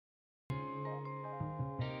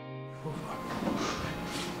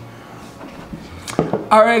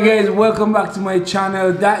Alright guys, welcome back to my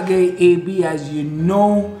channel, That Guy AB. As you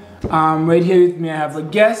know, right here with me I have a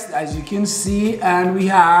guest, as you can see, and we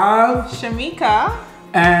have Shamika,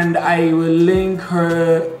 and I will link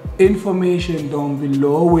her information down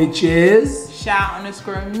below, which is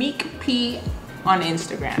Sha_Meek on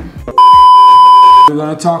Instagram. We're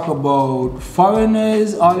gonna talk about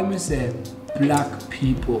foreigners, or let me say black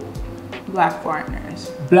people, black foreigners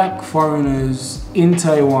in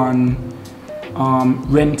Taiwan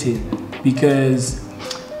renting, because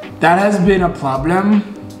that has been a problem.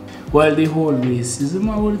 Well, the whole racism,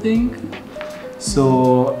 I would think.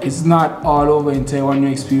 So it's not all over in Taiwan you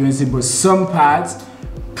experience it, but some parts,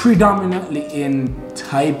 predominantly in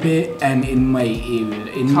Taipei and in my area,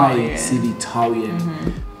 in my city,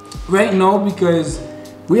 Taiwan. Right now, because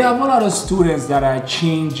we have a lot of students that are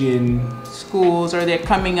changing schools, or they're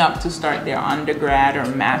coming up to start their undergrad or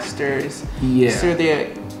masters. Yeah. So they're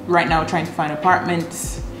right now trying to find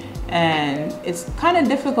apartments, and it's kind of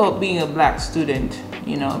difficult being a black student,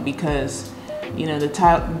 you know, because, you know,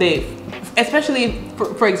 especially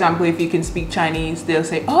for example, if you can speak Chinese, they'll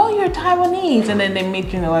say, oh, you're Taiwanese, and then they meet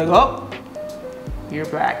you and they're like, oh, you're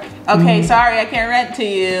black. Okay, sorry, I can't rent to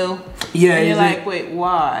you. Yeah, and you're like, wait,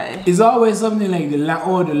 why? It's always something like the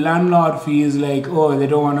landlord feels like, oh, they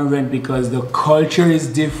don't want to rent because the culture is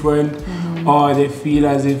different, or they feel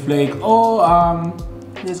as if like, oh,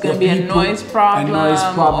 there's gonna be a noise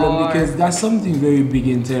problem. Because that's something very big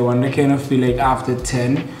in Taiwan. They kind of feel like after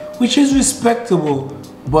 10, which is respectable,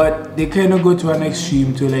 but they kind of go to an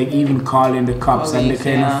extreme to like even calling the cops, and they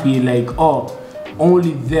kind of feel like, oh,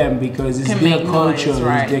 only them, because it's their culture,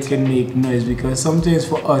 they can make noise. Because sometimes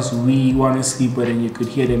for us, we want to sleep, but then you could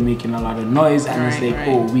hear them making a lot of noise, and it's like,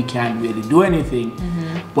 oh, we can't really do anything.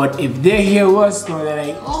 But if they hear us, they're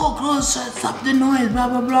like, oh, close, stop the noise, blah,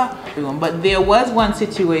 blah, blah. But there was one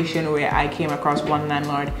situation where I came across one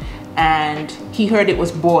landlord, and he heard it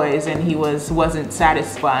was boys, and he wasn't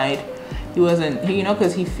satisfied. He wasn't, you know,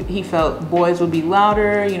 because he felt boys would be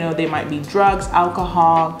louder, you know, they might be drugs,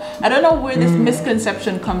 alcohol. I don't know where this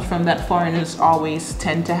misconception comes from that foreigners always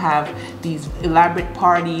tend to have these elaborate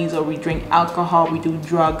parties, or we drink alcohol, we do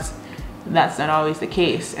drugs. That's not always the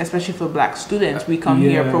case, especially for black students. We come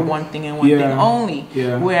here for one thing and one thing only.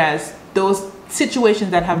 Whereas those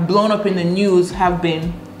situations that have blown up in the news have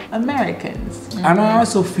been Americans. And I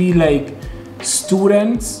also feel like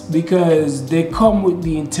students, because they come with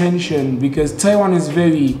the intention, because Taiwan is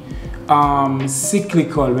very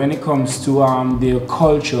cyclical when it comes to their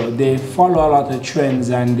culture. They follow a lot of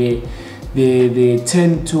trends, and they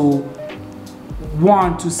tend to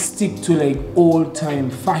want to stick to like old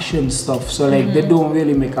time fashion stuff. So like they don't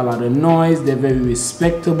really make a lot of noise, they're very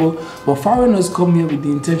respectable. But foreigners come here with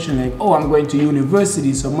the intention like, oh, I'm going to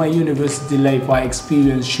university, so my university life or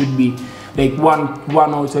experience should be like one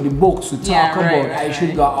out of the books to talk about. I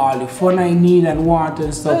should got all the fun I need and want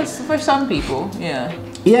and stuff. For some people,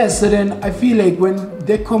 yeah, so then I feel like when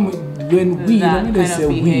they come with, let me just say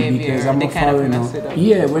we, because I'm a foreigner.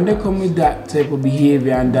 Yeah, when they come with that type of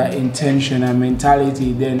behavior and that intention and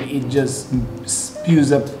mentality, then it just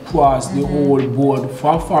spews across the whole board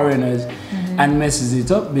for foreigners and messes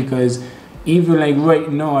it up. Because even like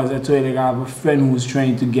right now, as I told you, like I have a friend who's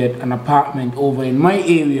trying to get an apartment over in my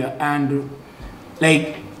area, and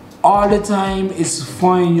like all the time it's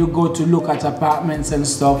fine, you go to look at apartments and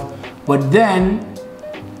stuff, but then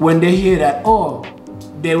when they hear that, oh,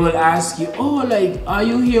 they will ask you, oh, like, are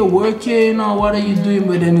you here working, or what are you doing?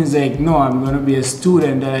 But then it's like, no, I'm gonna be a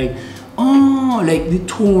student. They're like, oh, like the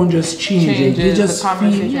tone just changes. They just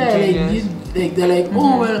feel, they're like,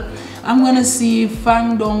 oh, well, I'm gonna see if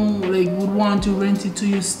Fang Dong like would want to rent it to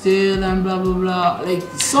you still, and blah blah blah. Like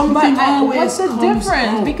something always what's the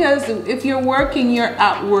difference? Because if you're working, you're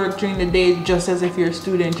at work during the day, just as if you're a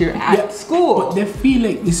student, you're at school. But they feel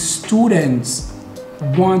like the students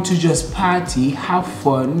want to just party, have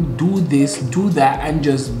fun, do this, do that, and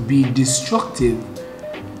just be destructive.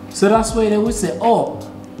 So that's why they would say, oh,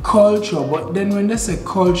 culture. But then when they say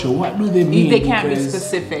culture, what do they mean? They can't be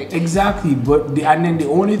specific. Exactly. But and then the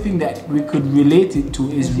only thing that we could relate it to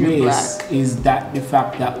is race. Is that the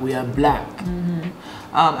fact that we are black?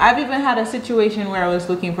 I've even had a situation where I was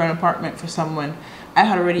looking for an apartment for someone. I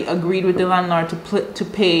had already agreed with the landlord to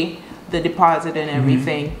pay the deposit and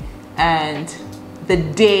everything, and the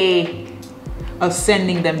day of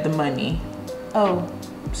sending them the money, oh,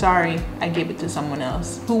 sorry, I gave it to someone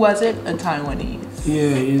else. Who was it? A Taiwanese.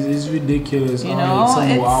 Yeah, it's ridiculous. You know,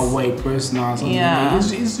 like some wild person or something. Yeah,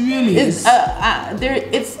 like, it's really.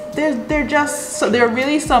 There are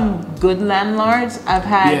really some good landlords. I've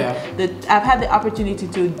had the opportunity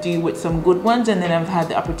to deal with some good ones, and then I've had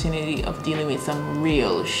the opportunity of dealing with some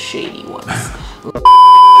real shady ones.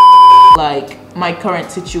 Like my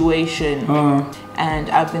current situation, and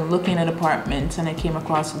I've been looking at apartments, and I came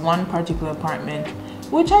across one particular apartment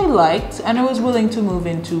which I liked and I was willing to move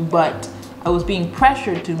into, but I was being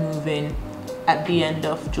pressured to move in at the end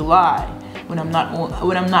of July when I'm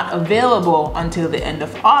not available until the end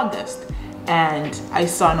of August, and I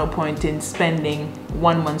saw no point in spending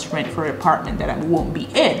 1 month's rent for an apartment that I won't be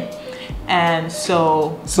in. And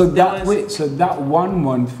so that 1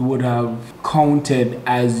 month would have counted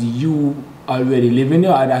as you already living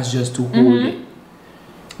there, or that's just to hold it?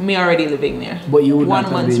 Me already living there. But you would 1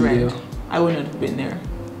 not have month's been rent. there. I wouldn't have been there.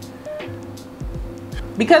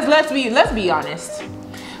 Because let's be honest.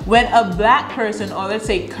 When a black person, or let's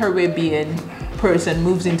say Caribbean person,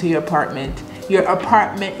 moves into your apartment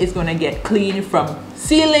is gonna get clean from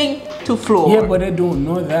ceiling to floor. Yeah, but they don't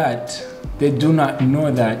know that. They do not know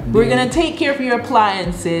that. We're gonna take care of your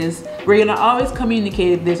appliances. We're gonna always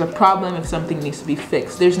communicate if there's a problem, if something needs to be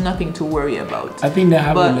fixed. There's nothing to worry about. I think they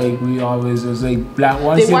have it like we always was like black.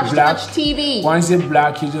 Once they watch too black, much TV. Once you're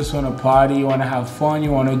black, you just want to party, you want to have fun, you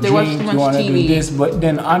want to drink, you want to do this. But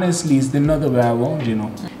then honestly, it's another way around, you know.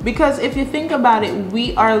 Because if you think about it,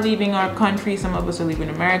 we are leaving our country. Some of us are leaving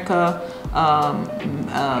America,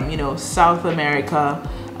 you know, South America,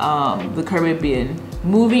 the Caribbean,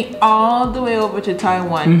 moving all the way over to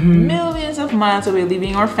Taiwan, millions of miles away,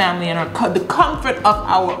 leaving our family and the comfort of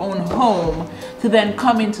our own home to then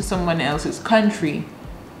come into someone else's country.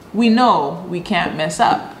 We know we can't mess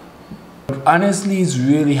up. Honestly, it's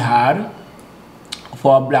really hard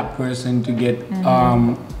for a black person to get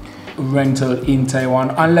rental in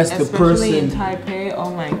Taiwan unless Especially the person in Taipei. Oh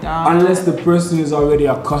my god. Unless the person is already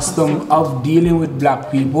accustomed of dealing with black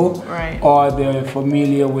people, right, or they're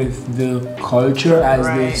familiar with the culture, as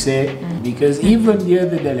they say. Because even the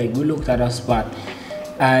other day, like, we looked at a spot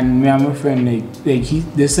and me and my friend,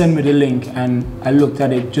 they sent me the link and I looked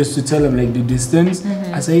at it just to tell them like the distance.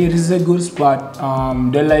 I say, yeah, this is a good spot,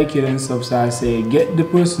 they like it and stuff. So I say, get the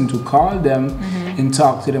person to call them and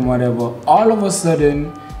talk to them, whatever. All of a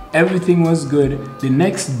sudden everything was good. The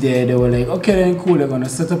next day they were like, okay, then cool, they're gonna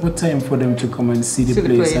set up a time for them to come and see the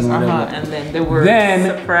place and whatever. And then they were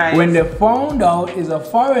surprised. When they found out it's a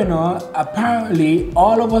foreigner, apparently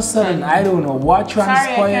all of a sudden, I don't know what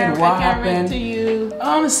transpired, what happened. To you.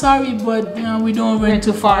 I'm sorry, but you know, we don't rent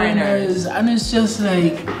to foreigners. And it's just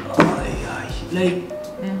like, oh my gosh, like,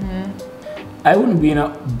 I wouldn't be in a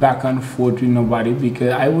back and forth with nobody,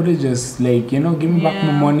 because I would have just like, you know, give me back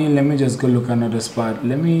my money, let me just go look another spot,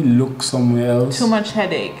 let me look somewhere else. Too much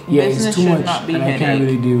headache. Yeah, Business it's too should much not be and headache. I can't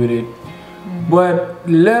really deal with it. But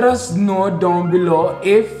let us know down below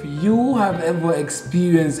if you have ever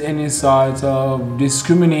experienced any sort of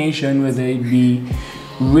discrimination, whether it be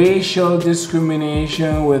racial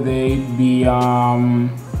discrimination, whether it be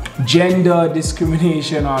gender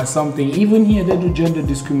discrimination or something. Even here they do gender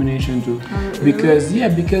discrimination too, because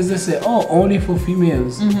they say, oh, only for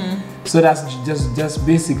females. So that's just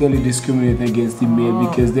basically discriminating against the male,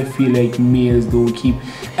 because they feel like males don't keep.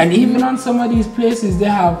 And even on some of these places they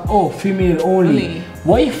have, oh, female only.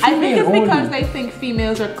 Why female I think it's only? because they think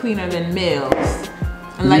females are cleaner than males.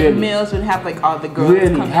 And like males would have like all the girls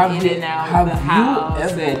coming in and out of the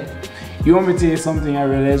house. You want me to tell you something? I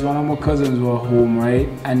realized one of my cousins were home, right?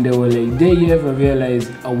 And they were like, did you ever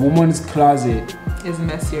realize a woman's closet is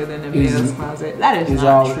messier than a male's closet? That is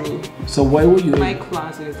not true. So why would you? My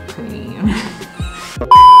closet is clean.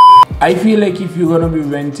 I feel like if you're gonna be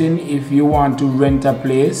renting, if you want to rent a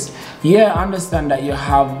place, I understand that you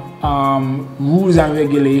have rules and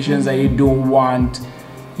regulations that you don't want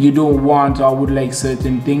or would like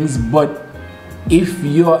certain things, but if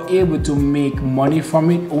you're able to make money from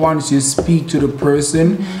it, once you speak to the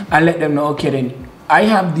person and let them know, okay, then I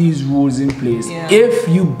have these rules in place. If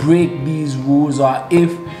you break these rules, or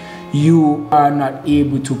if you are not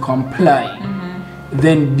able to comply,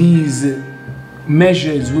 then these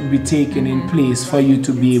measures would be taken in place for you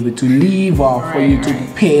to be able to leave, or for you to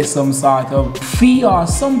pay some sort of fee or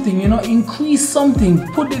something, you know, increase something,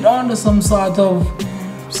 put it under some sort of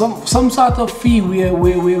fee where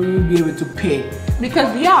we will be able to pay.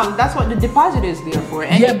 Because that's what the deposit is there for.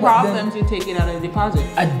 Any problems, you take it out of the deposit.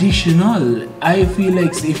 Additional. I feel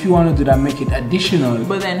like if you want to do that, make it additional.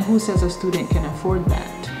 But then who says a student can afford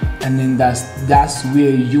that? and then that's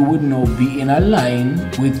where you would now be in a line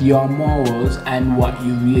with your morals and what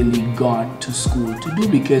you really gone to school to do.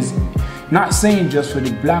 Because not saying just for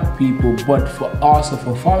the black people, but for also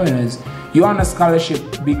for foreigners, you're on a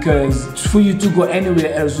scholarship because for you to go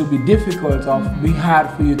anywhere else would be difficult or be hard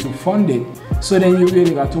for you to fund it. So then you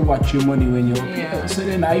really got to watch your money when you're here. So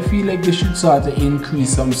then I feel like they should sort of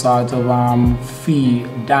increase some sort of fee,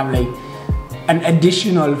 like an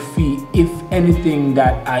additional fee, if anything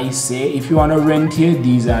that I say. If you want to rent here,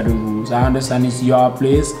 these are the rules. I understand it's your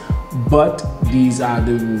place, but these are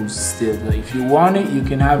the rules still. If you want it, you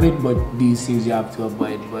can have it, but these things you have to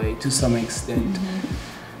abide by to some extent.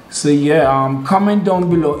 So yeah, comment down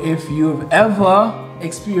below if you've ever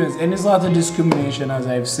experienced any sort of discrimination, as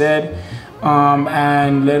I've said,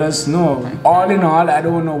 and let us know. All in all, I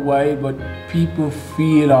don't know why, but people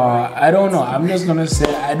feel, I don't know, I'm just gonna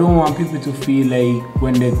say, I don't want people to feel like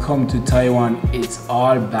when they come to Taiwan, it's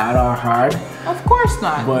all bad or hard. Of course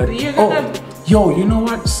not. But you're gonna... yo, you know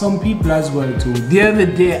what? Some people as well too. The other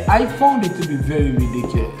day, I found it to be very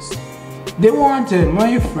ridiculous. They wanted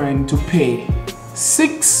my friend to pay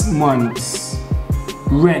 6 months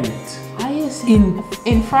rent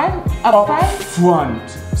in front, up front.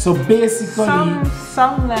 So basically,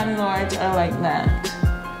 some landlords are like that.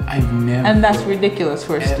 I've never. And that's ridiculous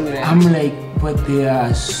for a student. I'm like, but they are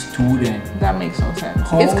a student. That makes no sense.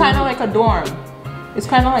 It's kind of like a dorm. It's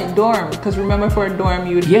kind of like dorm, because remember, for a dorm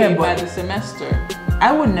you would pay by the semester.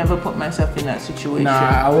 I would never put myself in that situation.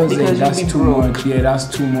 Nah, I was like, that's too much. Yeah, that's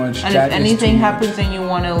too much. And if anything happens and you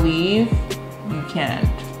want to leave, you can't.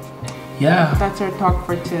 Yeah. That's our talk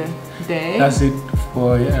for today. That's it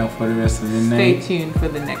for the rest of the night. Stay tuned for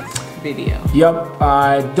the next video. Yep.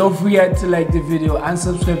 Don't forget to like the video and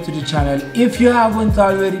subscribe to the channel if you haven't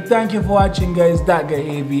already. Thank you for watching, guys. That guy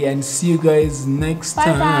AB, and see you guys next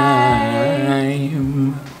time.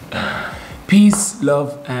 Peace,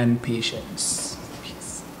 love, and patience.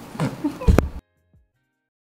 Peace.